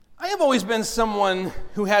I've always been someone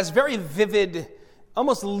who has very vivid,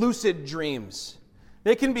 almost lucid dreams.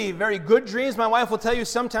 They can be very good dreams. My wife will tell you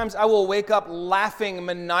sometimes I will wake up laughing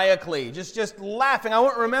maniacally, just laughing. I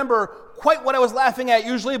won't remember quite what I was laughing at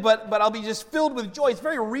usually, but I'll be just filled with joy. It's a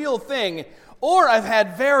very real thing. Or I've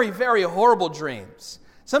had very, very horrible dreams.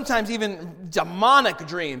 Sometimes even demonic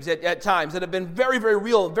dreams at times that have been very, very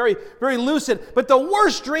real, very, very lucid. But the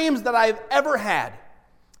worst dreams that I've ever had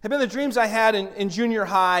have been the dreams I had in junior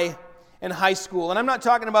high and high school. And I'm not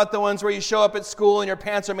talking about the ones where you show up at school and your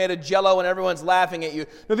pants are made of Jell-O and everyone's laughing at you.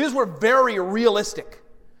 No, these were very realistic.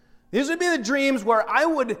 These would be the dreams where I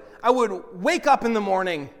would wake up in the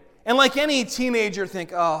morning and like any teenager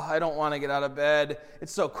think, oh, I don't want to get out of bed.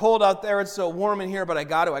 It's so cold out there. It's so warm in here, but I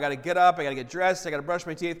got to get up. I got to get dressed. I got to brush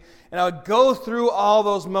my teeth. And I would go through all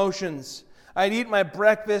those motions. I'd eat my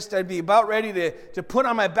breakfast. I'd be about ready to put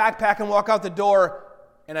on my backpack and walk out the door.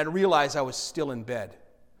 And I'd realize I was still in bed.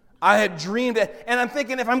 I had dreamed it. And I'm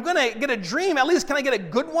thinking, if I'm going to get a dream, at least can I get a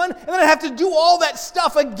good one? And then I'd have to do all that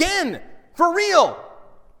stuff again. For real.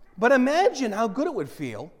 But imagine how good it would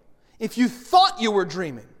feel if you thought you were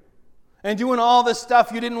dreaming. And doing all the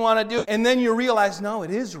stuff you didn't want to do. And then you realize, no,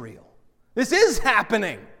 it is real. This is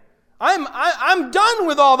happening. I'm done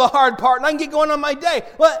with all the hard part and I can get going on my day.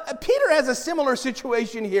 Well, Peter has a similar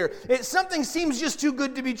situation here. Something seems just too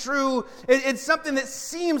good to be true. It's something that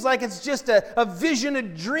seems like it's just a vision, a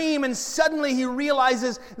dream, and suddenly he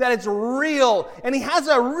realizes that it's real. And he has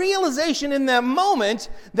a realization in that moment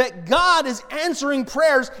that God is answering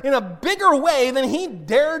prayers in a bigger way than he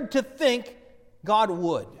dared to think God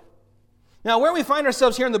would. Now, where we find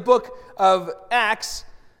ourselves here in the book of Acts,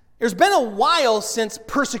 there's been a while since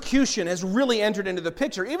persecution has really entered into the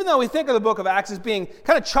picture. Even though we think of the book of Acts as being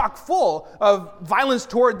kind of chock full of violence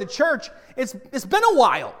toward the church, it's been a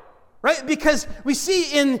while, right? Because we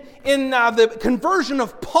see in the conversion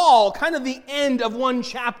of Paul, kind of the end of one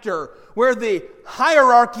chapter, where the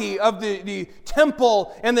hierarchy of the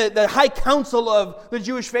temple and the high council of the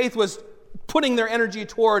Jewish faith was putting their energy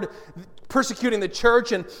toward persecuting the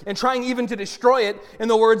church and trying even to destroy it, in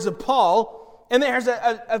the words of Paul. And there's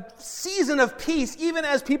a season of peace. Even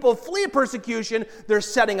as people flee persecution, they're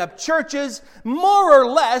setting up churches. More or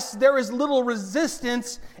less, there is little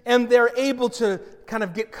resistance, and they're able to kind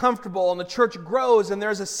of get comfortable, and the church grows, and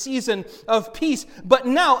there's a season of peace. But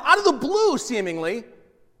now, out of the blue, seemingly,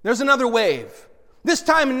 there's another wave. This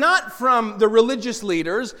time not from the religious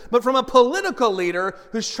leaders, but from a political leader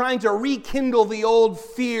who's trying to rekindle the old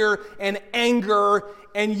fear and anger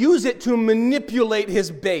and use it to manipulate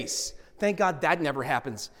his base. Thank God that never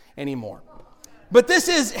happens anymore. But this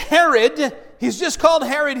is Herod. He's just called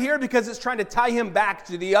Herod here because it's trying to tie him back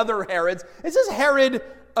to the other Herods. This is Herod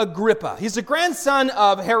Agrippa. He's the grandson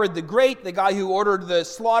of Herod the Great, the guy who ordered the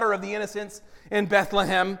slaughter of the innocents in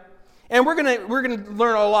Bethlehem. And we're gonna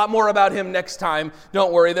learn a lot more about him next time.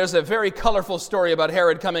 Don't worry, there's a very colorful story about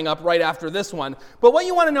Herod coming up right after this one. But what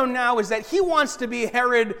you want to know now is that he wants to be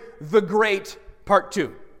Herod the Great, part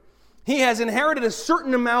 2. He has inherited a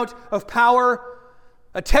certain amount of power,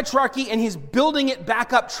 a tetrarchy, and he's building it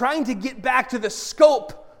back up, trying to get back to the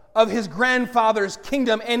scope of his grandfather's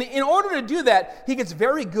kingdom. And in order to do that, he gets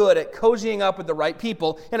very good at cozying up with the right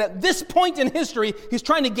people. And at this point in history, he's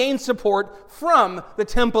trying to gain support from the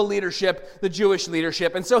temple leadership, the Jewish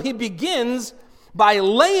leadership. And so he begins by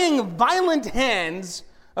laying violent hands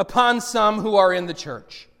upon some who are in the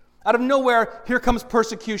church. Out of nowhere, here comes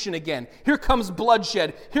persecution again. Here comes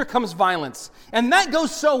bloodshed. Here comes violence. And that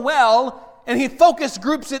goes so well, and he focus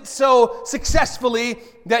groups it so successfully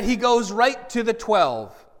that he goes right to the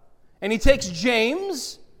 12. And he takes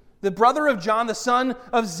James, the brother of John, the son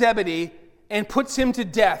of Zebedee, and puts him to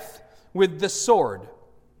death with the sword.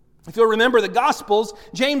 If you'll remember the Gospels,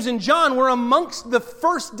 James and John were amongst the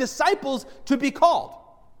first disciples to be called.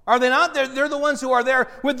 Are they not? They're the ones who are there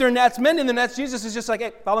with their nets, mending the nets. Jesus is just like,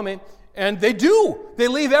 hey, follow me. And they do. They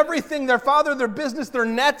leave everything, their father, their business, their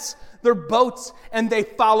nets, their boats, and they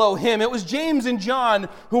follow him. It was James and John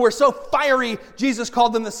who were so fiery, Jesus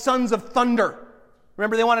called them the sons of thunder.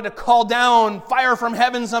 Remember, they wanted to call down fire from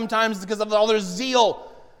heaven sometimes because of all their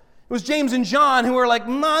zeal. It was James and John who were like,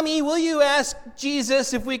 Mommy, will you ask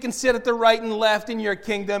Jesus if we can sit at the right and left in your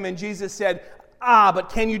kingdom? And Jesus said, but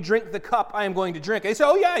can you drink the cup I am going to drink? And they said,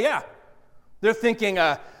 oh, yeah. They're thinking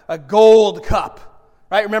a gold cup,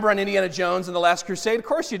 right? Remember on Indiana Jones and the Last Crusade? Of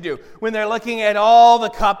course you do. When they're looking at all the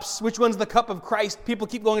cups, which one's the cup of Christ? People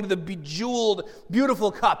keep going to the bejeweled,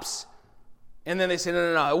 beautiful cups. And then they say,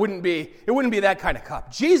 no, it wouldn't be that kind of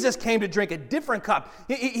cup. Jesus came to drink a different cup.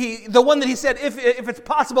 The one that he said, if it's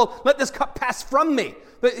possible, let this cup pass from me.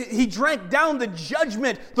 But he drank down the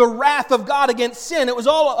judgment, the wrath of God against sin. It was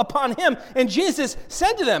all upon him. And Jesus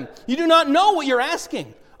said to them, you do not know what you're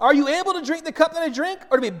asking. Are you able to drink the cup that I drink,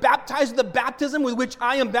 or to be baptized with the baptism with which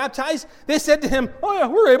I am baptized? They said to him, oh yeah,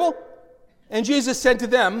 we're able. And Jesus said to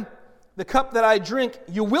them, the cup that I drink,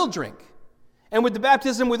 you will drink. And with the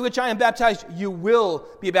baptism with which I am baptized, you will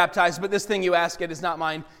be baptized. But this thing you ask, it is not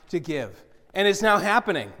mine to give. And it's now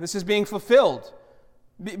happening. This is being fulfilled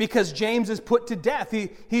because James is put to death.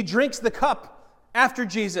 He drinks the cup after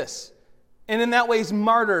Jesus. And in that way, he's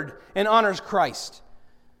martyred and honors Christ.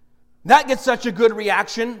 That gets such a good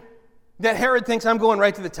reaction that Herod thinks, I'm going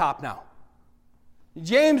right to the top now.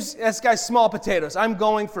 James, this guy's small potatoes. I'm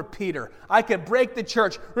going for Peter. I could break the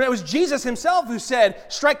church. It was Jesus himself who said,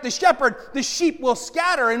 strike the shepherd, the sheep will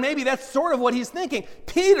scatter. And maybe that's sort of what he's thinking.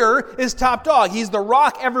 Peter is top dog. He's the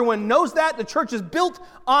rock. Everyone knows that. The church is built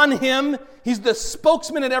on him. He's the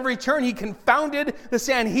spokesman at every turn. He confounded the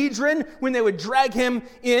Sanhedrin when they would drag him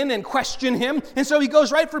in and question him. And so he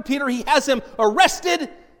goes right for Peter. He has him arrested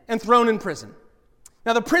and thrown in prison.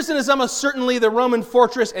 Now the prison is almost certainly the Roman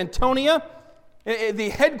fortress Antonia, the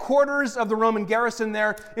headquarters of the Roman garrison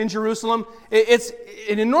there in Jerusalem. It's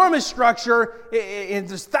an enormous structure.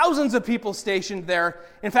 There's thousands of people stationed there.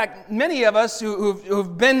 In fact, many of us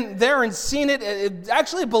who've been there and seen it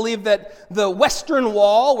actually believe that the Western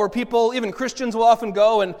Wall, where people, even Christians, will often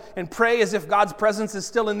go and pray as if God's presence is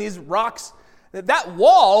still in these rocks, that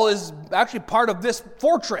wall is actually part of this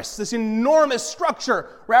fortress, this enormous structure,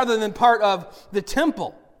 rather than part of the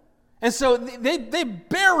temple. And so they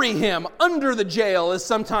bury him under the jail, as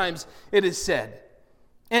sometimes it is said.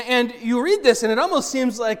 And you read this, and it almost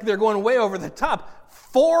seems like they're going way over the top.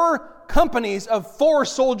 4 companies of 4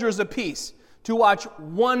 soldiers apiece to watch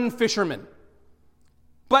one fisherman.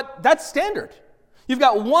 But that's standard. You've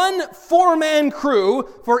got 1 4-man crew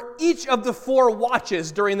for each of the 4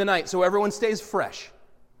 watches during the night, so everyone stays fresh.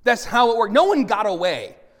 That's how it worked. No one got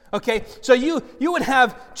away. Okay, so you would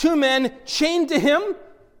have 2 men chained to him,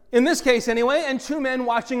 in this case anyway, and 2 men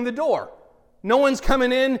watching the door. No one's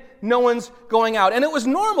coming in, no one's going out. And it was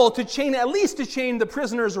normal to chain the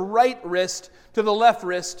prisoner's right wrist to the left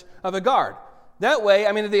wrist of the guard. That way,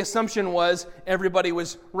 the assumption was everybody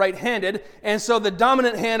was right-handed, and so the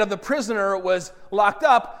dominant hand of the prisoner was locked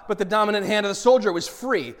up, but the dominant hand of the soldier was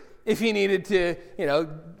free if he needed to,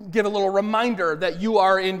 give a little reminder that you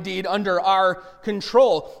are indeed under our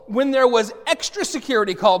control. When there was extra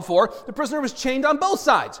security called for, the prisoner was chained on both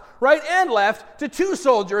sides, right and left, to 2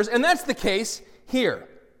 soldiers, and that's the case here.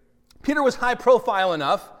 Peter was high profile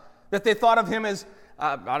enough that they thought of him as,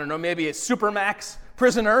 maybe a supermax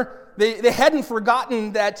prisoner. They hadn't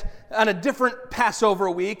forgotten that on a different Passover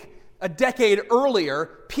week, a decade earlier,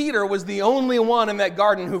 Peter was the only one in that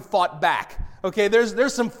garden who fought back. Okay,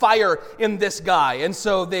 there's some fire in this guy. And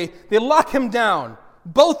so they lock him down,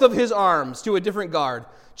 both of his arms, to a different guard.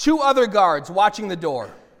 2 other guards watching the door.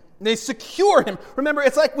 They secure him. Remember,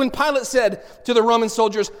 it's like when Pilate said to the Roman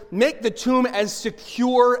soldiers, make the tomb as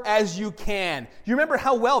secure as you can. You remember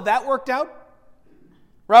how well that worked out?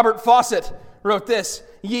 Robert Fawcett wrote this,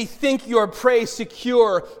 ye think your prey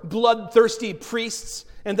secure, bloodthirsty priests,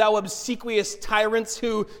 and thou obsequious tyrants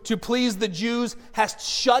who, to please the Jews, hast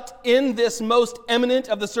shut in this most eminent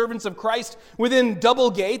of the servants of Christ within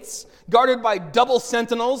double gates, guarded by double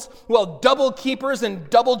sentinels, while double keepers and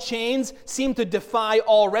double chains seem to defy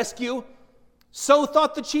all rescue. So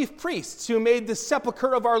thought the chief priests who made the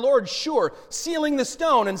sepulchre of our Lord sure, sealing the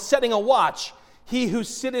stone and setting a watch. He who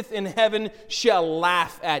sitteth in heaven shall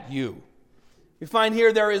laugh at you. We find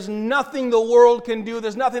here there is nothing the world can do,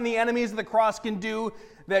 there's nothing the enemies of the cross can do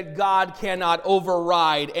that God cannot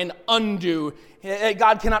override and undo.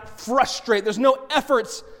 God cannot frustrate. There's no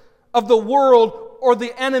efforts of the world or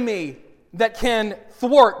the enemy that can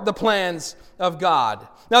thwart the plans of God.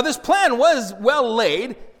 Now, this plan was well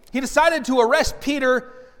laid. He decided to arrest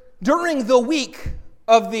Peter during the week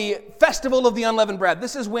of the Festival of the Unleavened Bread.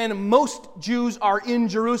 This is when most Jews are in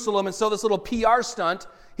Jerusalem, and so this little PR stunt,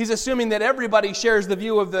 he's assuming that everybody shares the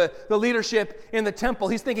view of the leadership in the temple.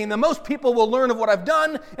 He's thinking the most people will learn of what I've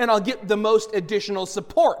done, and I'll get the most additional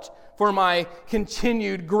support for my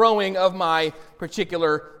continued growing of my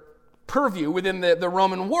particular purview within the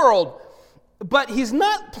Roman world. But he's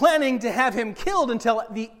not planning to have him killed until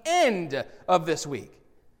the end of this week.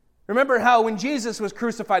 Remember how when Jesus was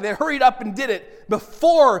crucified, they hurried up and did it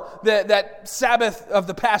before that Sabbath of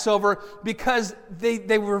the Passover because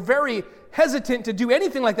they were very hesitant to do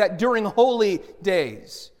anything like that during holy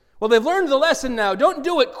days. Well, they've learned the lesson now. Don't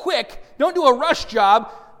do it quick. Don't do a rush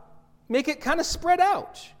job. Make it kind of spread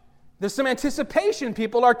out. There's some anticipation.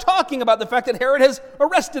 People are talking about the fact that Herod has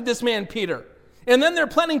arrested this man, Peter. And then they're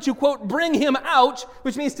planning to, quote, bring him out,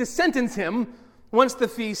 which means to sentence him once the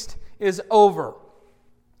feast is over.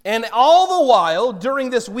 And all the while, during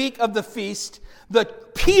this week of the feast, the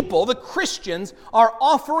people, the Christians, are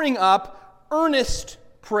offering up earnest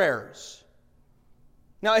prayers.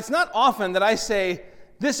 Now, it's not often that I say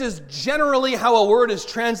this is generally how a word is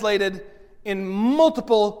translated in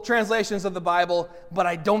multiple translations of the Bible, but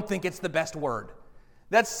I don't think it's the best word.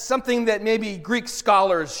 That's something that maybe Greek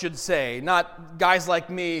scholars should say, not guys like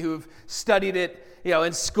me who've studied it,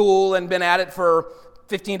 in school and been at it for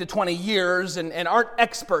 15 to 20 years and aren't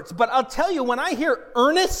experts. But I'll tell you, when I hear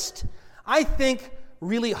earnest, I think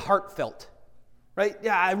really heartfelt, right?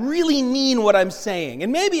 Yeah, I really mean what I'm saying.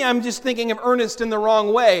 And maybe I'm just thinking of earnest in the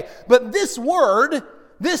wrong way. But this word,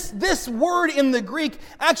 this word in the Greek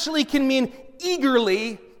actually can mean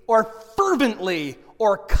eagerly or fervently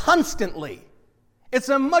or constantly. It's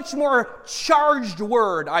a much more charged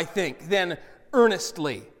word, I think, than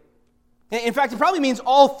earnestly. In fact, it probably means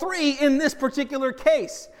all three in this particular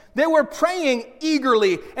case. They were praying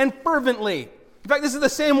eagerly and fervently. In fact, this is the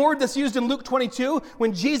same word that's used in Luke 22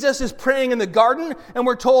 when Jesus is praying in the garden, and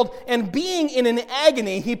we're told, and being in an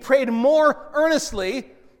agony, he prayed more earnestly,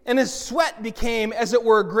 and his sweat became, as it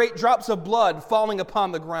were, great drops of blood falling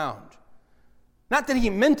upon the ground. Not that he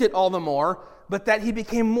meant it all the more, but that he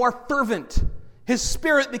became more fervent. His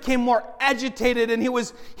spirit became more agitated, and he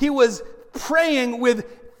was praying with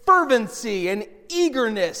fervency and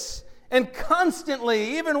eagerness, and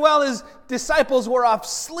constantly, even while his disciples were off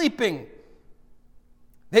sleeping.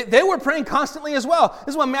 They were praying constantly as well.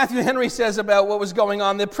 This is what Matthew Henry says about what was going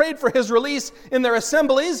on. They prayed for his release in their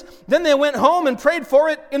assemblies, then they went home and prayed for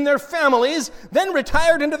it in their families, then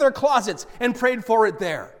retired into their closets and prayed for it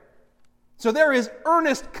there. So there is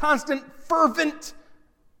earnest, constant, fervent,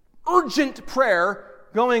 urgent prayer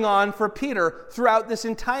going on for Peter throughout this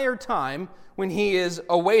entire time when he is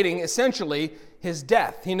awaiting, essentially, his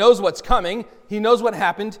death. He knows what's coming. He knows what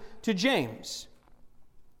happened to James.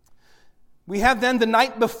 We have then the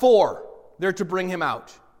night before they're to bring him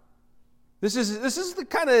out. This is the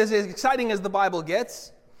kind of as exciting as the Bible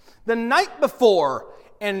gets. The night before,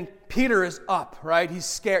 and Peter is up, right? He's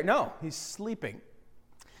scared. No, he's sleeping.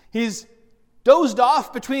 He's dozed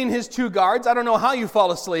off between his two guards. I don't know how you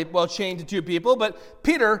fall asleep while chained to two people, but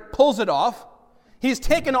Peter pulls it off. He's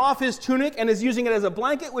taken off his tunic and is using it as a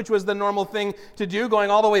blanket, which was the normal thing to do,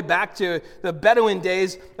 going all the way back to the Bedouin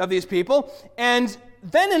days of these people. And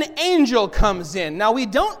then an angel comes in. Now, we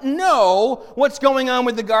don't know what's going on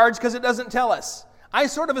with the guards because it doesn't tell us. I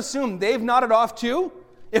sort of assume they've nodded off too.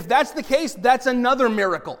 If that's the case, that's another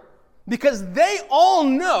miracle. Because they all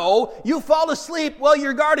know you fall asleep while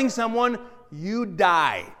you're guarding someone, you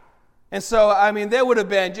die. And so, they would have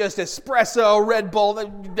been just espresso, Red Bull,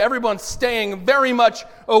 everyone's staying very much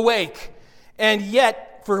awake. And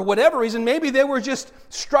yet, for whatever reason, maybe they were just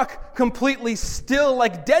struck completely still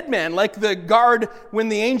like dead men, like the guard when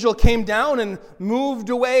the angel came down and moved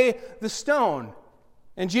away the stone.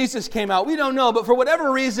 And Jesus came out. We don't know, but for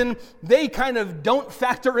whatever reason, they kind of don't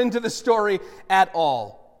factor into the story at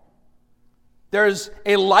all. There's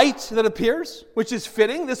a light that appears, which is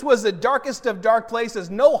fitting. This was the darkest of dark places.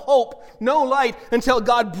 No hope, no light, until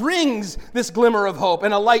God brings this glimmer of hope,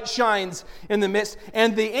 and a light shines in the midst.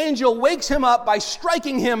 And the angel wakes him up by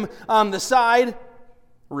striking him on the side,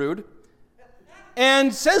 rude,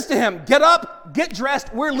 and says to him, "Get up, get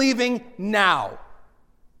dressed, we're leaving now."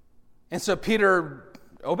 And so Peter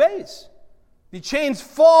obeys. The chains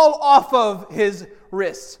fall off of his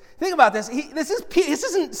wrists. Think about this. This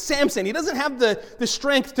isn't Samson. He doesn't have the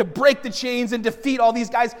strength to break the chains and defeat all these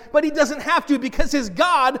guys, but he doesn't have to because his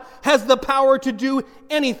God has the power to do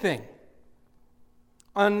anything.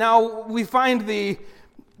 And now we find the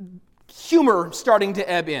humor starting to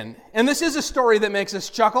ebb in. And this is a story that makes us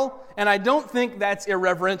chuckle, and I don't think that's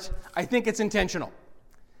irreverent. I think it's intentional.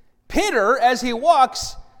 Peter, as he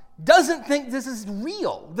walks, doesn't think this is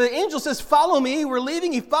real. The angel says, "Follow me, we're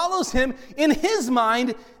leaving." He follows him. In his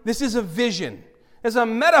mind, this is a vision. It's a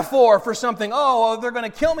metaphor for something. Oh, they're going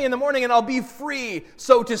to kill me in the morning and I'll be free,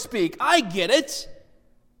 so to speak. I get it.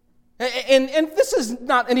 And this is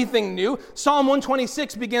not anything new. Psalm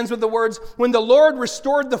 126 begins with the words, "When the Lord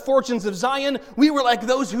restored the fortunes of Zion, we were like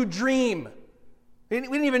those who dream." We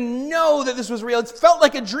didn't even know that this was real. It felt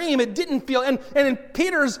like a dream. It didn't feel. And in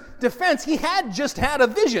Peter's defense, he had just had a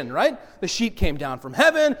vision, right? The sheet came down from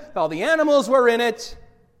heaven. All the animals were in it.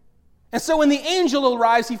 And so when the angel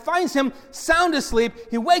arrives, he finds him sound asleep.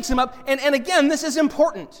 He wakes him up. And again, this is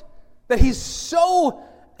important that he's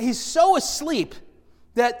so asleep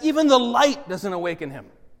that even the light doesn't awaken him.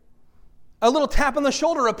 A little tap on the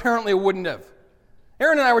shoulder apparently wouldn't have.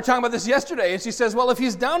 Erin and I were talking about this yesterday, and she says, well, if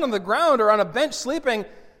he's down on the ground or on a bench sleeping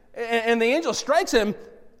and the angel strikes him,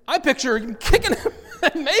 I picture him kicking him.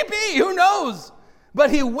 Maybe, who knows?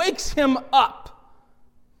 But he wakes him up.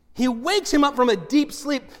 He wakes him up from a deep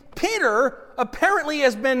sleep. Peter apparently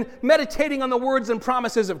has been meditating on the words and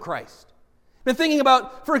promises of Christ. Been thinking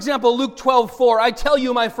about, for example, Luke 12:4. I tell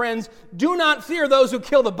you, my friends, do not fear those who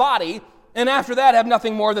kill the body, and after that have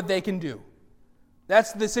nothing more that they can do.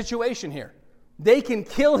 That's the situation here. They can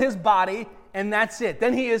kill his body, and that's it.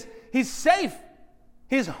 Then he's safe.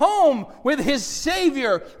 He's home with his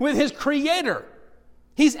Savior, with his Creator.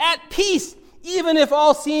 He's at peace, even if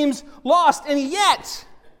all seems lost. And yet,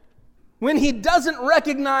 when he doesn't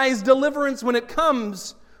recognize deliverance when it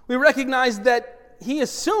comes, we recognize that he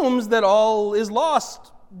assumes that all is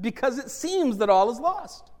lost because it seems that all is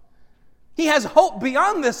lost. He has hope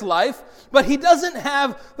beyond this life, but he doesn't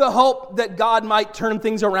have the hope that God might turn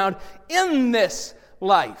things around in this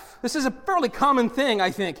life. This is a fairly common thing,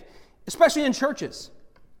 I think, especially in churches.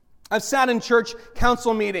 I've sat in church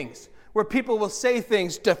council meetings where people will say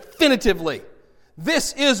things definitively.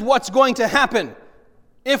 This is what's going to happen.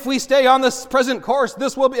 If we stay on this present course,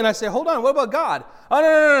 this will be. And I say, hold on, what about God? Oh,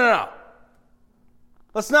 no.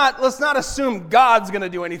 Let's not assume God's going to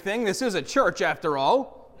do anything. This is a church after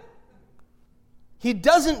all. He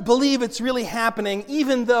doesn't believe it's really happening,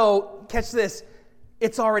 even though, catch this,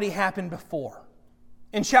 it's already happened before.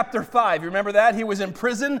 In chapter 5, you remember that? He was in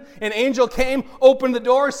prison. An angel came, opened the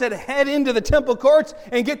door, said, head into the temple courts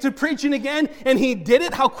and get to preaching again. And he did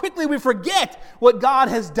it. How quickly we forget what God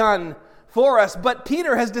has done for us. But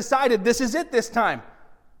Peter has decided this is it this time.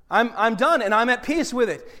 I'm done and I'm at peace with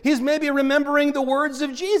it. He's maybe remembering the words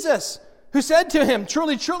of Jesus, who said to him,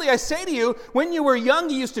 truly, truly, I say to you, when you were young,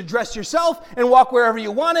 you used to dress yourself and walk wherever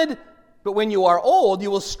you wanted. But when you are old,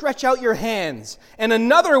 you will stretch out your hands, and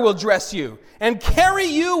another will dress you and carry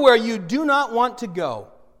you where you do not want to go.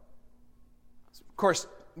 Of course,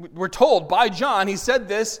 we're told by John, he said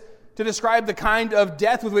this to describe the kind of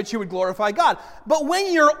death with which he would glorify God. But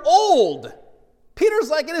when you're old, Peter's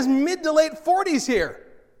like in his mid to late 40s here.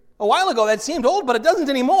 A while ago, that seemed old, but it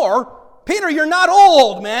doesn't anymore. Peter, you're not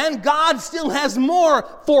old, man. God still has more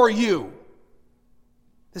for you.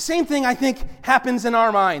 The same thing, I think, happens in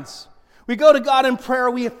our minds. We go to God in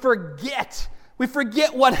prayer, we forget. We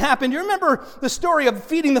forget what happened. You remember the story of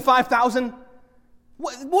feeding the 5,000?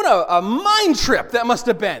 What a mind trip that must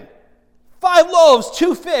have been. 5 loaves,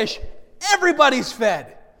 2 fish, everybody's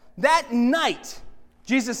fed. That night,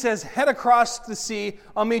 Jesus says, head across the sea,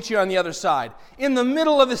 I'll meet you on the other side. In the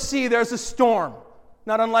middle of the sea, there's a storm.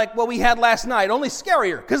 Not unlike what we had last night, only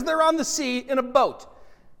scarier, because they're on the sea in a boat.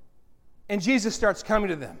 And Jesus starts coming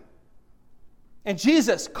to them. And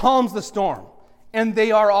Jesus calms the storm. And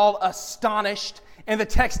they are all astonished. And the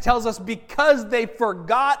text tells us because they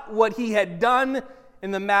forgot what he had done in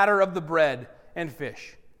the matter of the bread and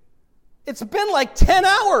fish. It's been like 10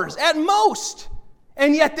 hours at most.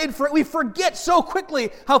 And yet we forget so quickly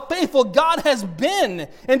how faithful God has been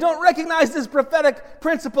and don't recognize this prophetic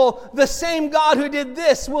principle. The same God who did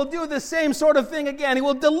this will do the same sort of thing again. He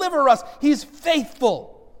will deliver us. He's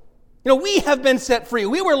faithful. We have been set free.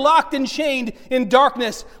 We were locked and chained in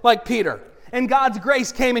darkness like Peter. And God's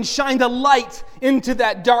grace came and shined a light into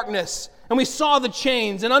that darkness. And we saw the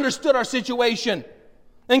chains and understood our situation.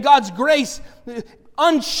 And God's grace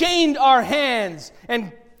unchained our hands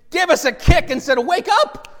and gave us a kick and said, wake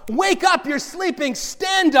up, you're sleeping,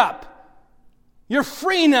 stand up. You're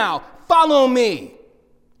free now, follow me.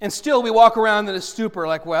 And still we walk around in a stupor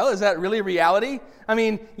like, well, is that really reality? I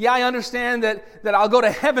mean, yeah, I understand that I'll go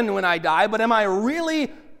to heaven when I die, but am I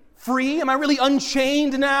really free? Am I really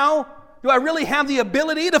unchained now? Do I really have the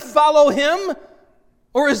ability to follow him?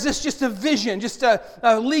 Or is this just a vision, just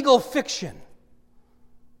a legal fiction?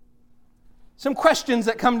 Some questions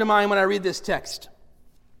that come to mind when I read this text.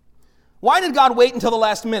 Why did God wait until the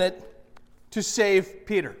last minute to save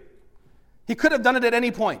Peter? He could have done it at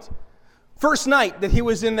any point. First night that he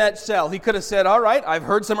was in that cell, he could have said, all right, I've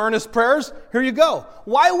heard some earnest prayers, here you go.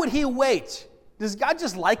 Why would he wait? Does God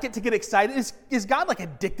just like it to get excited? Is God like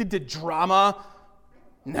addicted to drama?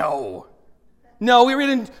 No, we read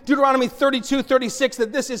in Deuteronomy 32:36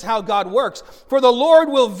 that this is how God works. For the Lord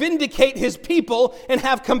will vindicate his people and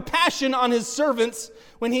have compassion on his servants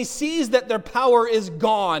when he sees that their power is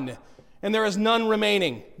gone and there is none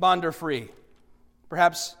remaining, bond or free.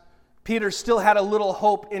 Perhaps Peter still had a little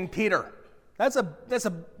hope in Peter. That's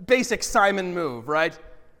a basic Simon move, right?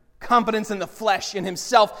 Confidence in the flesh, in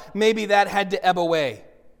himself. Maybe that had to ebb away.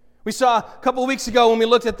 We saw a couple of weeks ago when we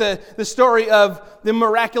looked at the story of the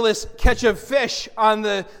miraculous catch of fish on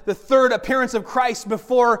the third appearance of Christ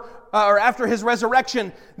before or after his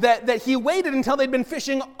resurrection, that he waited until they'd been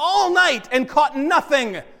fishing all night and caught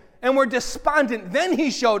nothing and were despondent. Then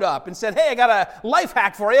he showed up and said, hey, I got a life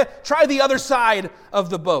hack for you. Try the other side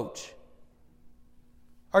of the boat.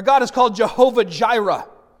 Our God is called Jehovah Jireh.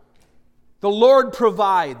 The Lord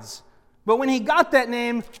provides. But when he got that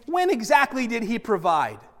name, when exactly did he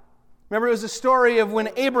provide? Remember, it was a story of when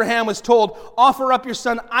Abraham was told, offer up your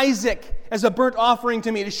son Isaac as a burnt offering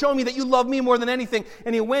to me to show me that you love me more than anything.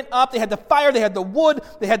 And he went up, they had the fire, they had the wood,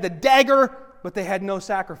 they had the dagger, but they had no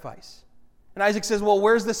sacrifice. And Isaac says, well,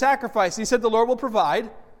 where's the sacrifice? And he said, the Lord will provide.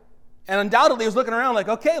 And undoubtedly he was looking around like,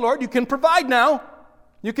 okay, Lord, you can provide now.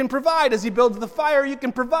 You can provide as he builds the fire. You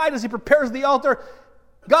can provide as he prepares the altar.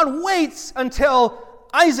 God waits until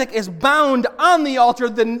Isaac is bound on the altar.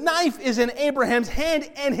 The knife is in Abraham's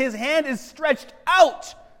hand, and his hand is stretched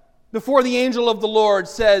out before the angel of the Lord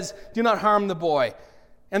says, do not harm the boy.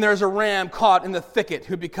 And there's a ram caught in the thicket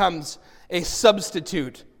who becomes a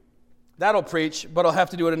substitute. That'll preach, but I'll have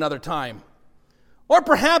to do it another time. Or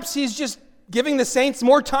perhaps he's just giving the saints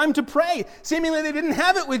more time to pray. Seemingly they didn't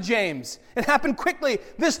have it with James. It happened quickly.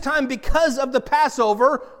 This time, because of the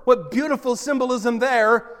Passover, what beautiful symbolism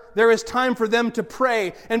there. There is time for them to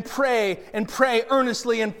pray and pray and pray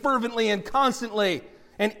earnestly and fervently and constantly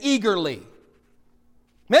and eagerly.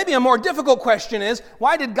 Maybe a more difficult question is,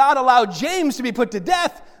 why did God allow James to be put to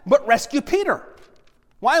death but rescue Peter?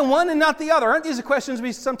 Why one and not the other? Aren't these the questions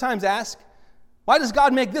we sometimes ask? Why does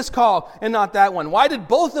God make this call and not that one? Why did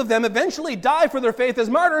both of them eventually die for their faith as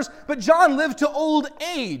martyrs, but John lived to old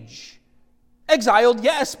age? Exiled,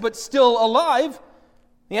 yes, but still alive.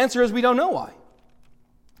 The answer is we don't know why.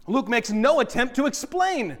 Luke makes no attempt to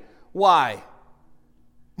explain why.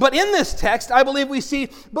 But in this text, I believe we see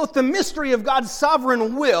both the mystery of God's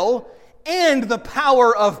sovereign will and the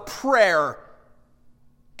power of prayer.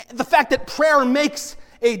 The fact that prayer makes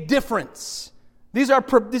a difference. These are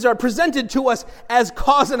presented to us as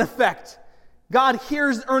cause and effect. God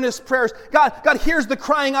hears earnest prayers. God hears the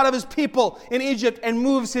crying out of his people in Egypt and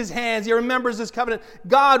moves his hands. He remembers his covenant.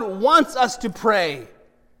 God wants us to pray.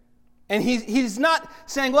 And he's not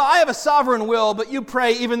saying, well, I have a sovereign will, but you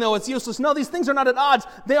pray even though it's useless. No, these things are not at odds.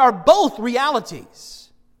 They are both realities.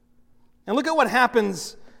 And look at what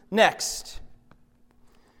happens next.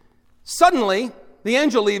 Suddenly, the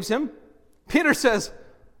angel leaves him. Peter says,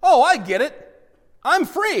 oh, I get it. I'm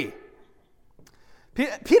free.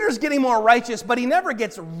 Peter's getting more righteous, but he never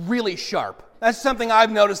gets really sharp. That's something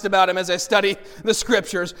I've noticed about him as I study the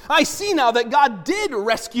scriptures. I see now that God did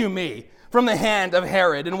rescue me from the hand of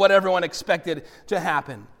Herod and what everyone expected to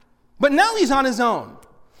happen. But now he's on his own.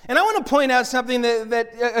 And I want to point out something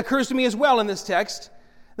that occurs to me as well in this text,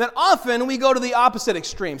 that often we go to the opposite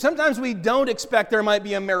extreme. Sometimes we don't expect there might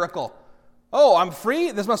be a miracle. Oh, I'm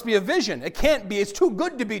free? This must be a vision. It can't be. It's too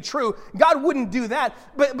good to be true. God wouldn't do that.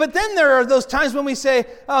 But then there are those times when we say,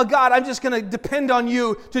 oh, God, I'm just going to depend on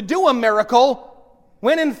you to do a miracle,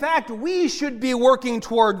 when in fact we should be working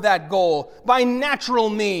toward that goal by natural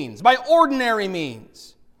means, by ordinary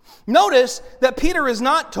means. Notice that Peter is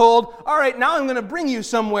not told, all right, now I'm going to bring you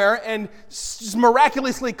somewhere and just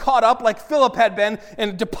miraculously caught up like Philip had been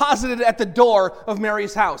and deposited at the door of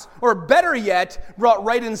Mary's house. Or better yet, brought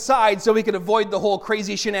right inside so he could avoid the whole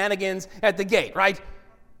crazy shenanigans at the gate, right?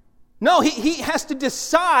 No, he has to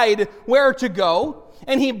decide where to go,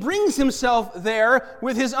 and he brings himself there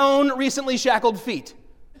with his own recently shackled feet.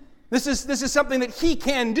 This is something that he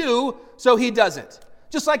can do, so he does it.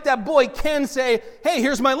 Just like that boy can say, hey,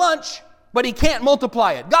 here's my lunch, but he can't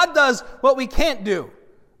multiply it. God does what we can't do.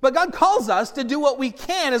 But God calls us to do what we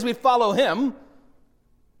can as we follow him.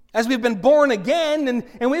 As we've been born again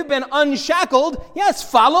and we've been unshackled, yes,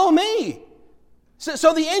 follow me.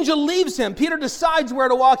 So the angel leaves him. Peter decides where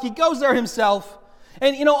to walk. He goes there himself.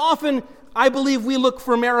 And, often I believe we look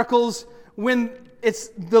for miracles when it's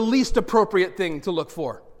the least appropriate thing to look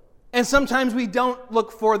for. And sometimes we don't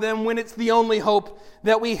look for them when it's the only hope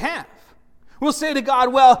that we have. We'll say to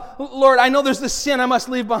God, well, Lord, I know there's this sin I must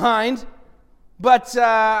leave behind, but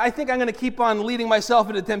I think I'm going to keep on leading myself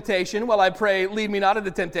into temptation while I pray, lead me not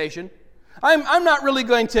into temptation. I'm not really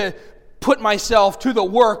going to put myself to the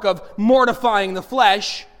work of mortifying the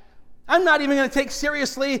flesh. I'm not even going to take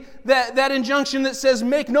seriously that injunction that says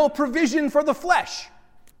make no provision for the flesh.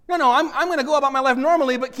 No, I'm going to go about my life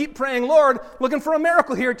normally, but keep praying, Lord, looking for a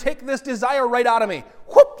miracle here. Take this desire right out of me.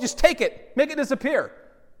 Whoop, just take it. Make it disappear.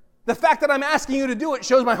 The fact that I'm asking you to do it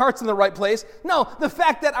shows my heart's in the right place. No, the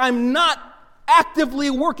fact that I'm not actively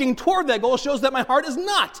working toward that goal shows that my heart is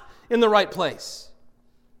not in the right place.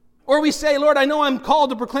 Or we say, Lord, I know I'm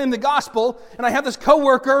called to proclaim the gospel, and I have this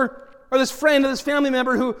coworker or this friend or this family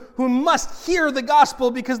member who must hear the gospel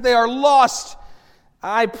because they are lost.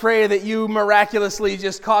 I pray that you miraculously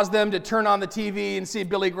just cause them to turn on the TV and see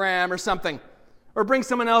Billy Graham or something, or bring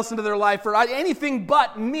someone else into their life, or anything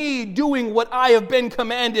but me doing what I have been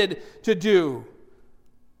commanded to do.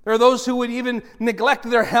 There are those who would even neglect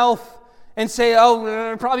their health and say,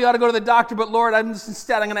 I probably ought to go to the doctor, but Lord,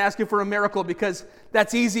 instead I'm going to ask you for a miracle because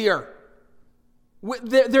that's easier.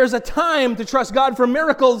 There's a time to trust God for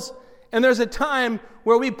miracles, and there's a time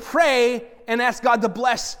where we pray and ask God to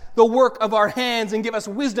bless the work of our hands and give us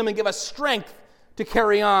wisdom and give us strength to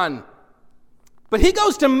carry on. But he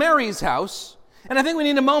goes to Mary's house, and I think we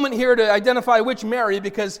need a moment here to identify which Mary,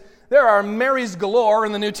 because there are Marys galore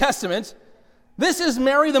in the New Testament. This is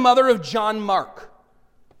Mary, the mother of John Mark.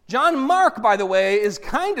 John Mark, by the way, is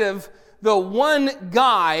kind of the one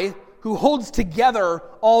guy who holds together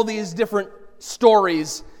all these different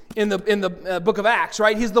stories in the book of Acts,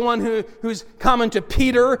 right? He's the one who's common to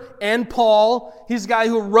Peter and Paul. He's the guy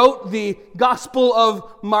who wrote the Gospel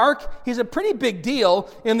of Mark. He's a pretty big deal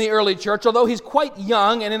in the early church, although he's quite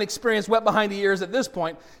young and inexperienced, wet behind the ears at this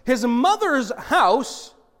point. His mother's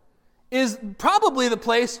house is probably the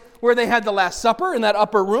place where they had the Last Supper, in that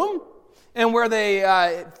upper room, and where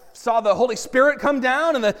they saw the Holy Spirit come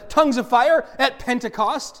down and the tongues of fire at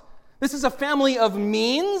Pentecost. This is a family of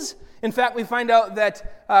means. In fact, we find out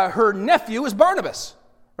that her nephew is Barnabas,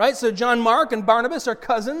 right? So John Mark and Barnabas are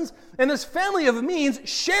cousins, and this family of means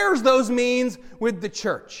shares those means with the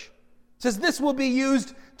church. It says this will be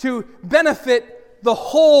used to benefit the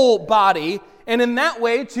whole body, and in that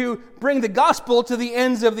way to bring the gospel to the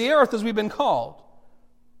ends of the earth as we've been called.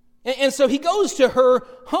 And so he goes to her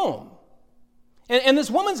home. And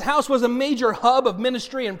this woman's house was a major hub of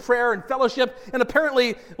ministry and prayer and fellowship and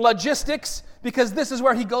apparently logistics, because this is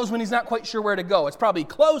where he goes when he's not quite sure where to go. It's probably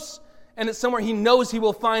close, and it's somewhere he knows he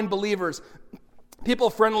will find believers, people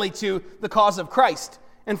friendly to the cause of Christ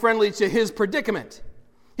and friendly to his predicament.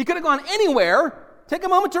 He could have gone anywhere. Take a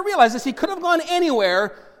moment to realize this. He could have gone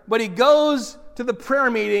anywhere, but he goes to the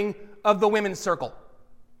prayer meeting of the women's circle.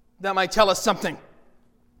 That might tell us something.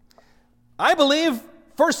 I believe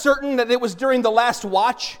for certain that it was during the last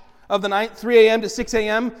watch of the night, 3 a.m. to 6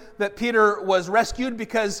 a.m., that Peter was rescued,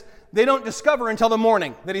 because they don't discover until the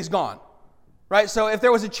morning that he's gone, right? So if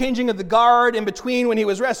there was a changing of the guard in between when he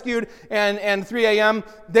was rescued and 3 a.m.,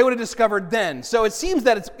 they would have discovered then. So it seems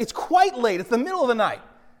that it's quite late. It's the middle of the night.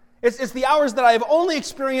 It's the hours that I've only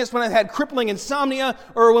experienced when I've had crippling insomnia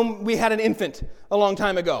or when we had an infant a long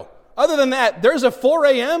time ago. Other than that, there's a 4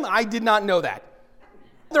 a.m. I did not know that.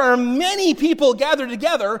 There are many people gathered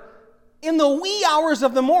together in the wee hours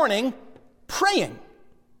of the morning praying.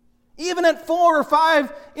 Even at 4 or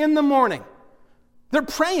 5 in the morning. They're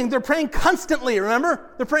praying constantly,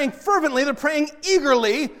 remember? They're praying fervently, they're praying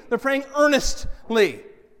eagerly, they're praying earnestly.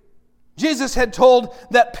 Jesus had told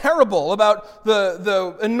that parable about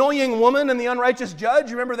the annoying woman and the unrighteous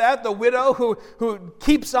judge. Remember that? The widow who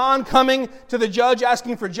keeps on coming to the judge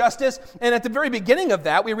asking for justice. And at the very beginning of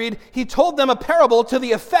that, we read, he told them a parable to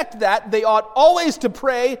the effect that they ought always to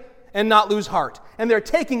pray and not lose heart. And they're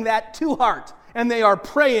taking that to heart. And they are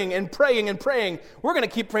praying and praying and praying. We're going to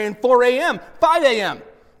keep praying 4 a.m., 5 a.m.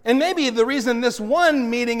 And maybe the reason this one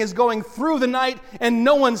meeting is going through the night and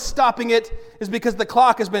no one's stopping it is because the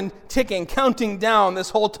clock has been ticking, counting down this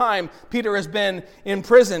whole time Peter has been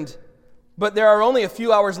imprisoned. But there are only a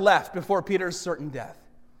few hours left before Peter's certain death.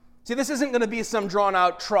 See, this isn't going to be some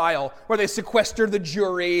drawn-out trial where they sequester the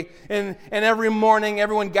jury and every morning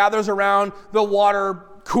everyone gathers around the water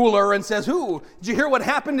cooler and says, "Did you hear what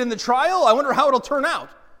happened in the trial? I wonder how it'll turn out."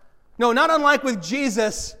 No, not unlike with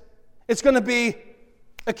Jesus, it's going to be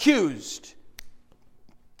accused,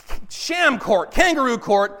 sham court, kangaroo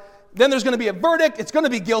court. Then there's going to be a verdict. It's going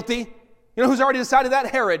to be guilty. You know who's already decided that?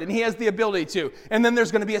 Herod, and he has the ability to. And then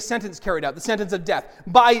there's going to be a sentence carried out, the sentence of death.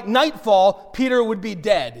 By nightfall, Peter would be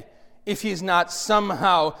dead if he's not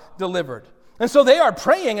somehow delivered. And so they are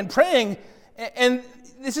praying and praying, and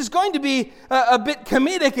this is going to be a bit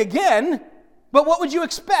comedic again, but what would you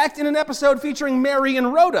expect in an episode featuring Mary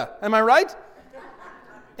and Rhoda? Am I right?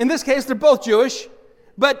 In this case, they're both Jewish.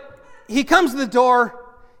 But he comes to the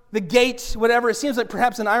door, the gate, whatever. It seems like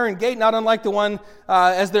perhaps an iron gate, not unlike the one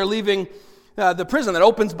as they're leaving the prison that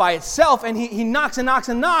opens by itself. And he knocks and knocks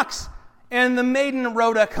and knocks. And the maiden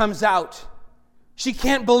Rhoda comes out. She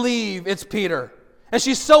can't believe it's Peter. And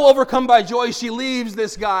she's so overcome by joy, she leaves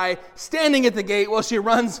this guy standing at the gate while she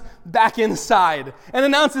runs back inside and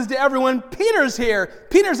announces to everyone, "Peter's here.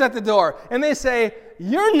 Peter's at the door." And they say,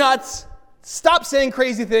 "You're nuts. Stop saying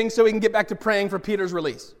crazy things so we can get back to praying for Peter's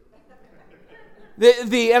release." The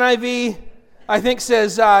NIV, I think,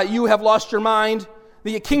 says, you have lost your mind.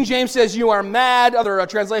 The King James says, you are mad. Other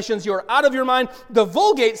translations, you are out of your mind. The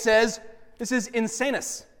Vulgate says, this is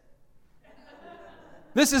insanus.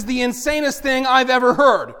 This is the insanest thing I've ever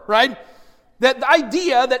heard, right? That the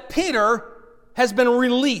idea that Peter has been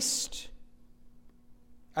released.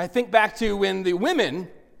 I think back to when the women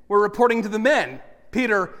were reporting to the men,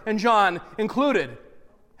 Peter and John included,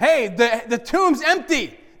 hey, the tomb's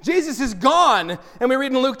empty. Jesus is gone. And we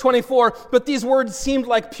read in Luke 24, but these words seemed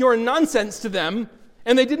like pure nonsense to them,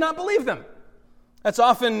 and they did not believe them. That's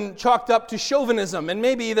often chalked up to chauvinism, and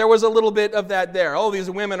maybe there was a little bit of that there. Oh, these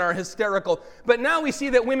women are hysterical. But now we see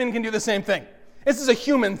that women can do the same thing. This is a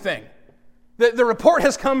human thing. The report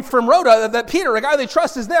has come from Rhoda that Peter, a guy they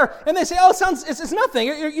trust, is there, and they say, oh, it's nothing.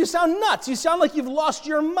 You sound nuts. You sound like you've lost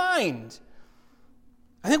your mind.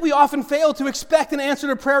 I think we often fail to expect an answer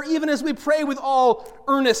to prayer even as we pray with all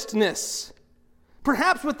earnestness.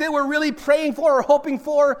 Perhaps what they were really praying for or hoping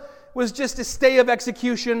for was just a stay of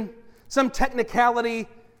execution, some technicality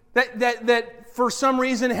that for some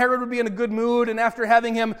reason Herod would be in a good mood, and after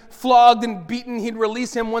having him flogged and beaten, he'd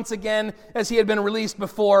release him once again as he had been released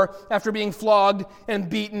before after being flogged and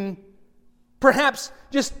beaten. Perhaps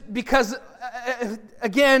just because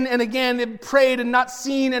again and again they prayed and not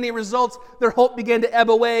seen any results, their hope began to ebb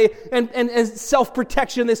away, and as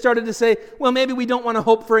self-protection they started to say, well, maybe we don't want to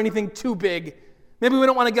hope for anything too big. Maybe we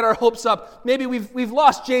don't want to get our hopes up. Maybe we've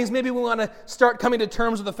lost James. Maybe we want to start coming to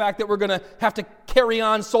terms with the fact that we're going to have to carry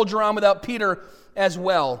on, soldier on without Peter as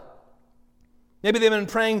well. Maybe they've been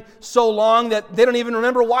praying so long that they don't even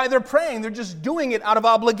remember why they're praying. They're just doing it out of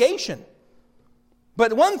obligation.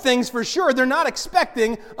 But one thing's for sure, they're not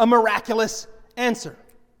expecting a miraculous answer.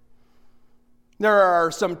 There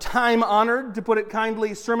are some time-honored, to put it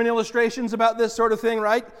kindly, sermon illustrations about this sort of thing,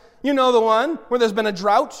 right? You know the one where there's been a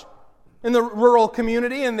drought in the rural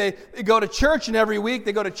community, and they go to church, and every week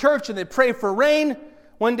they go to church and they pray for rain.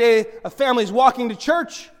 One day a family's walking to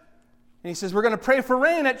church, and he says, we're going to pray for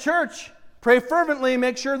rain at church. Pray fervently.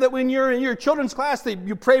 Make sure that when you're in your children's class,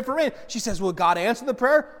 you pray for rain. She says, will God answer the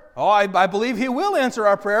prayer? Oh, I believe he will answer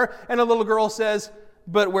our prayer. And a little girl says,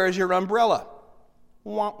 but where's your umbrella?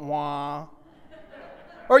 Wah, wah.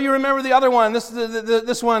 Or you remember the other one,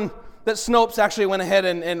 this one that Snopes actually went ahead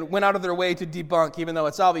and went out of their way to debunk, even though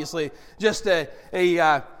it's obviously just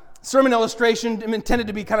a sermon illustration intended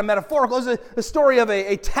to be kind of metaphorical. It's a story of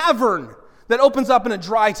a tavern that opens up in a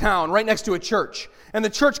dry town right next to a church. And the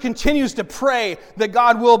church continues to pray that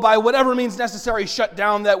God will, by whatever means necessary, shut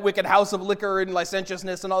down that wicked house of liquor and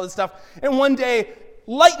licentiousness and all this stuff. And one day,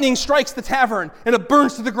 lightning strikes the tavern and it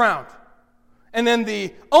burns to the ground. And then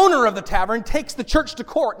the owner of the tavern takes the church to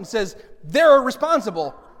court and says, they're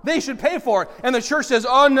responsible. They should pay for it. And the church says,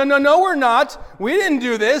 oh, no, we're not. We didn't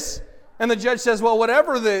do this. And the judge says, well,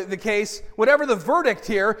 whatever the case, whatever the verdict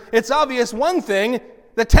here, it's obvious one thing.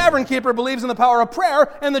 The tavern keeper believes in the power of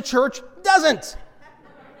prayer, and the church doesn't.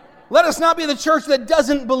 Let us not be the church that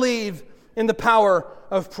doesn't believe in the power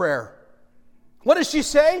of prayer. What does she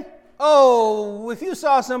say? Oh, if you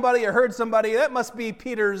saw somebody or heard somebody, that must be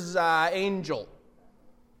Peter's angel.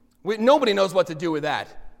 Nobody knows what to do with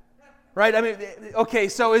that. Right? I mean, okay,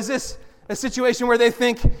 so is this a situation where they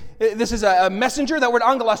think this is a messenger? That word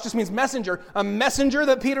angelos just means messenger. A messenger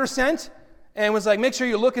that Peter sent and was like, make sure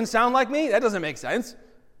you look and sound like me? That doesn't make sense.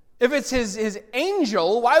 If it's his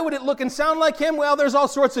angel, why would it look and sound like him? Well, there's all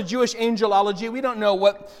sorts of Jewish angelology. We don't know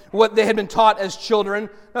what they had been taught as children.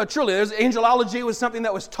 No, truly, angelology was something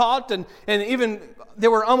that was taught, and even they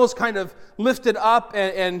were almost kind of lifted up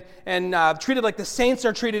and treated like the saints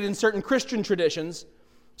are treated in certain Christian traditions.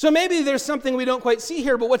 So maybe there's something we don't quite see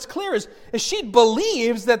here, but what's clear is she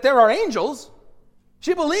believes that there are angels.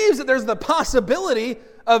 She believes that there's the possibility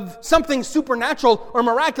of something supernatural or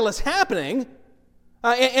miraculous happening.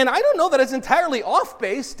 And I don't know that it's entirely off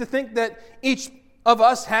base to think that each of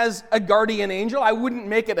us has a guardian angel. I wouldn't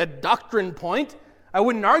make it a doctrine point. I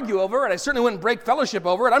wouldn't argue over it. I certainly wouldn't break fellowship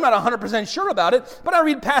over it. I'm not 100% sure about it. But I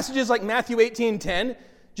read passages like Matthew 18:10.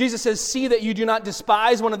 Jesus says, see that you do not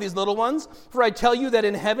despise one of these little ones, for I tell you that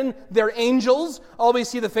in heaven their angels always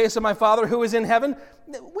see the face of my Father who is in heaven.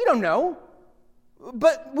 We don't know.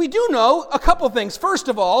 But we do know a couple things. First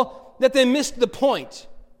of all, that they missed the point.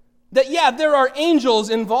 That, yeah, there are angels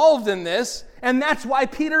involved in this, and that's why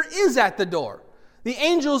Peter is at the door. The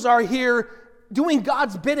angels are here doing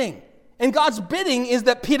God's bidding, and God's bidding is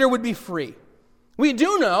that Peter would be free. We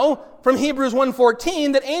do know from Hebrews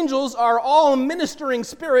 1:14 that angels are all ministering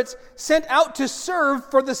spirits sent out to serve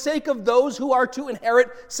for the sake of those who are to inherit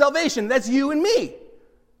salvation. That's you and me.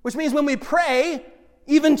 Which means when we pray,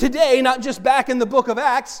 even today, not just back in the book of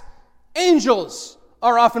Acts, Angels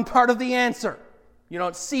are often part of the answer. You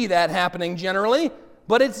don't see that happening generally,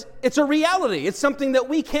 but it's a reality. It's something that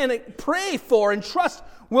we can pray for and trust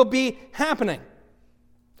will be happening.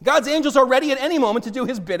 God's angels are ready at any moment to do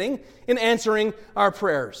his bidding in answering our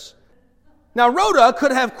prayers. Now, Rhoda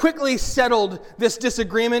could have quickly settled this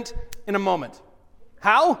disagreement in a moment.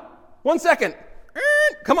 How? 1 second.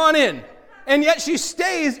 Come on in. And yet she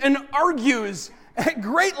stays and argues at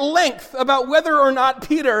great length about whether or not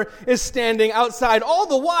Peter is standing outside. All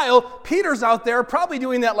the while, Peter's out there probably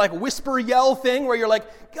doing that like whisper yell thing where you're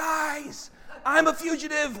like, guys, I'm a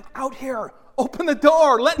fugitive out here. Open the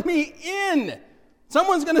door. Let me in.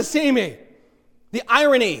 Someone's going to see me. The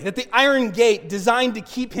irony that the iron gate designed to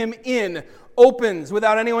keep him in opens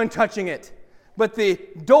without anyone touching it. But the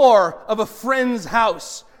door of a friend's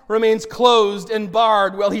house remains closed and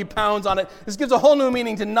barred while he pounds on it. This gives a whole new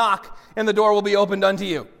meaning to knock, and the door will be opened unto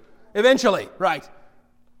you. Eventually, right?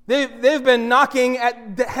 They've been knocking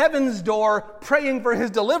at the heaven's door, praying for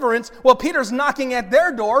his deliverance, while Peter's knocking at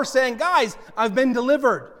their door, saying, guys, I've been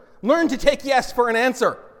delivered. Learn to take yes for an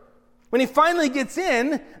answer. When he finally gets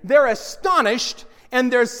in, they're astonished,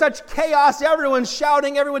 and there's such chaos, everyone's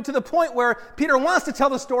shouting, everyone to the point where Peter wants to tell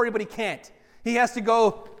the story, but he can't. He has to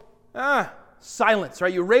go, silence,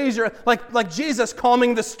 right? You raise your, like Jesus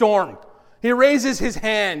calming the storm. He raises his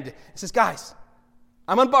hand. He says, guys,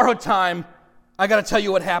 I'm on borrowed time. I got to tell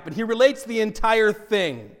you what happened. He relates the entire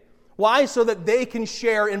thing. Why? So that they can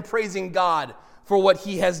share in praising God for what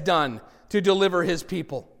he has done to deliver his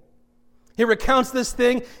people. He recounts this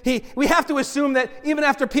thing. We have to assume that even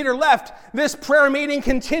after Peter left, this prayer meeting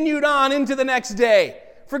continued on into the next day.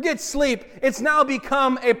 Forget sleep. It's now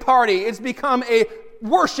become a party. It's become a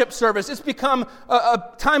worship service. It's become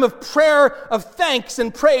a time of prayer, of thanks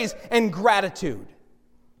and praise and gratitude.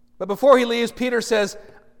 But before he leaves, Peter says,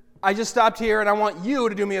 I just stopped here and I want you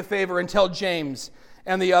to do me a favor and tell James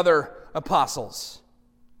and the other apostles.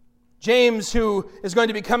 James, who is going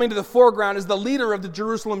to be coming to the foreground, is the leader of the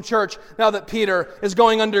Jerusalem church now that Peter is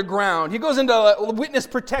going underground. He goes into witness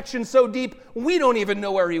protection so deep, we don't even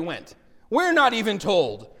know where he went. We're not even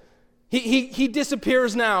told. He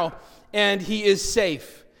disappears now, and he is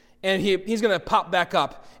safe. And he's going to pop back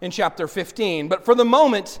up in chapter 15. But for the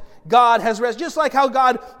moment, God has rest. Just like how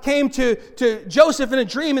God came to Joseph in a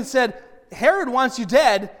dream and said, Herod wants you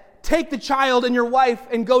dead. Take the child and your wife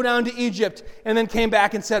and go down to Egypt. And then came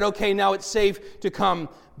back and said, okay, now it's safe to come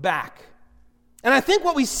back. And I think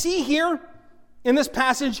what we see here in this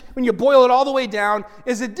passage, when you boil it all the way down,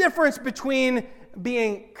 is a difference between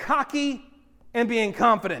being cocky and being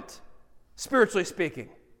confident, spiritually speaking.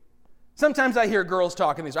 Sometimes I hear girls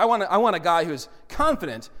talking these. I want a guy who's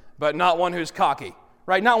confident, but not one who's cocky,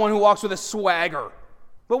 right? Not one who walks with a swagger,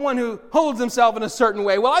 but one who holds himself in a certain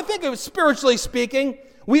way. Well, I think spiritually speaking,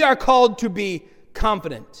 we are called to be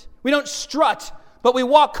confident. We don't strut, but we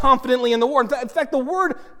walk confidently in the Word. In fact, the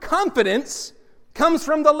word confidence comes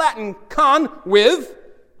from the Latin con, with,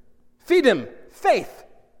 fidem, faith.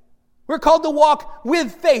 We're called to walk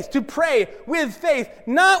with faith, to pray with faith,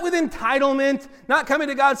 not with entitlement, not coming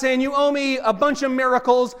to God saying, you owe me a bunch of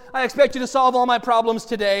miracles, I expect you to solve all my problems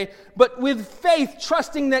today, but with faith,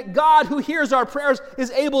 trusting that God, who hears our prayers,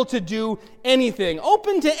 is able to do anything,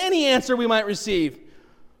 open to any answer we might receive.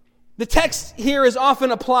 The text here is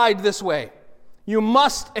often applied this way. You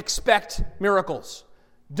must expect miracles.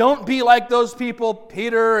 Don't be like those people,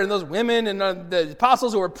 Peter and those women and the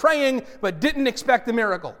apostles who were praying but didn't expect the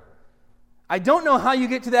miracle. I don't know how you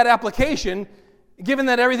get to that application given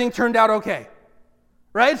that everything turned out okay.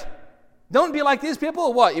 Right? Don't be like these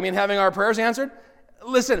people. What? You mean having our prayers answered?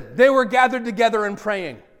 Listen, they were gathered together and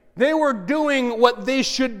praying. They were doing what they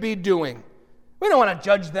should be doing. We don't want to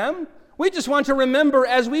judge them. We just want to remember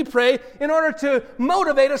as we pray in order to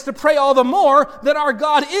motivate us to pray all the more that our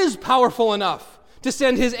God is powerful enough to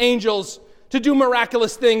send his angels to do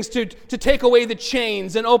miraculous things, to take away the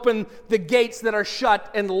chains and open the gates that are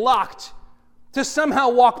shut and locked, to somehow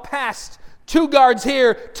walk past 2 guards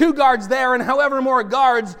here, 2 guards there, and however more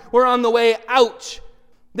guards were on the way out.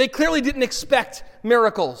 They clearly didn't expect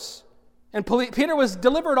miracles. And Peter was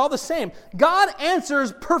delivered all the same. God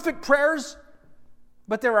answers perfect prayers,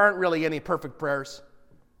 but there aren't really any perfect prayers.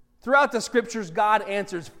 Throughout the scriptures, God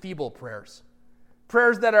answers feeble prayers.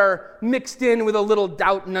 Prayers that are mixed in with a little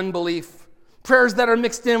doubt and unbelief. Prayers that are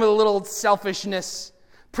mixed in with a little selfishness.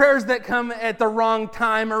 Prayers that come at the wrong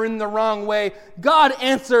time or in the wrong way. God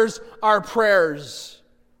answers our prayers.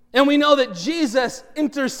 And we know that Jesus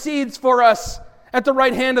intercedes for us at the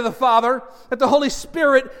right hand of the Father, that the Holy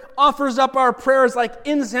Spirit offers up our prayers like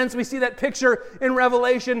incense. We see that picture in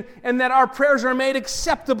Revelation, and that our prayers are made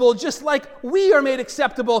acceptable just like we are made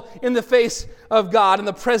acceptable in the face of God, in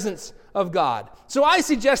the presence of God. So I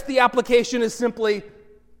suggest the application is simply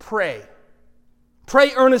pray.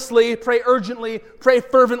 Pray earnestly, pray urgently, pray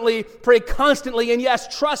fervently, pray constantly, and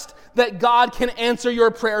yes, trust that God can answer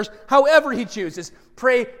your prayers however He chooses.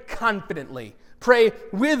 Pray confidently. Pray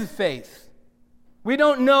with faith. We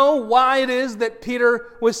don't know why it is that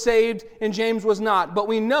Peter was saved and James was not, but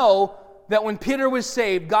we know that when Peter was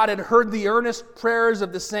saved, God had heard the earnest prayers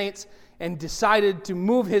of the saints and decided to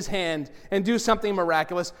move His hand and do something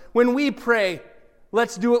miraculous. When we pray,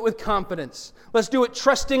 let's do it with confidence. Let's do it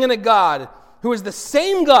trusting in a God who is the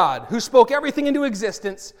same God who spoke everything into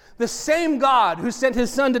existence, the same God who sent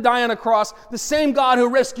His Son to die on a cross, the same God who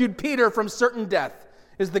rescued Peter from certain death,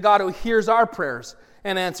 is the God who hears our prayers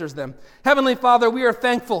and answers them. Heavenly Father, we are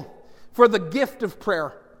thankful for the gift of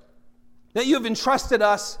prayer, that You have entrusted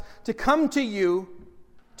us to come to You,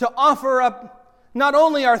 to offer up not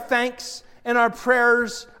only our thanks and our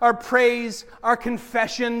prayers, our praise, our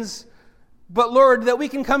confessions, but Lord, that we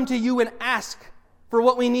can come to You and ask for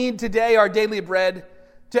what we need today, our daily bread,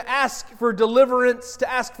 to ask for deliverance, to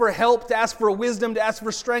ask for help, to ask for wisdom, to ask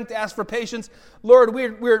for strength, to ask for patience. Lord,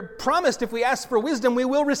 we're promised if we ask for wisdom, we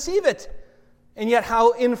will receive it. And yet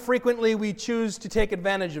how infrequently we choose to take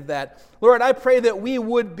advantage of that. Lord, I pray that we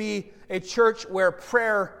would be a church where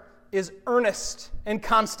prayer is earnest and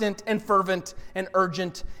constant and fervent and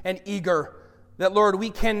urgent and eager. That, Lord, we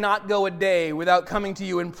cannot go a day without coming to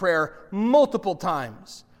You in prayer multiple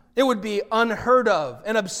times. It would be unheard of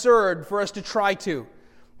and absurd for us to try to.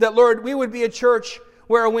 That, Lord, we would be a church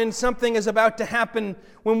where when something is about to happen,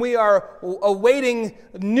 when we are awaiting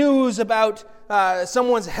news about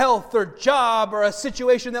someone's health or job or a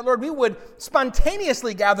situation, that, Lord, we would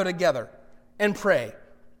spontaneously gather together and pray.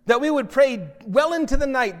 That we would pray well into the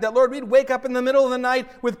night. That, Lord, we'd wake up in the middle of the night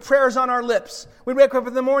with prayers on our lips. We'd wake up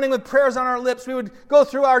in the morning with prayers on our lips. We would go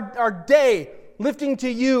through our day lifting to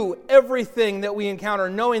You everything that we encounter,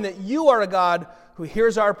 knowing that You are a God who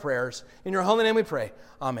hears our prayers. In Your holy name we pray.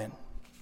 Amen.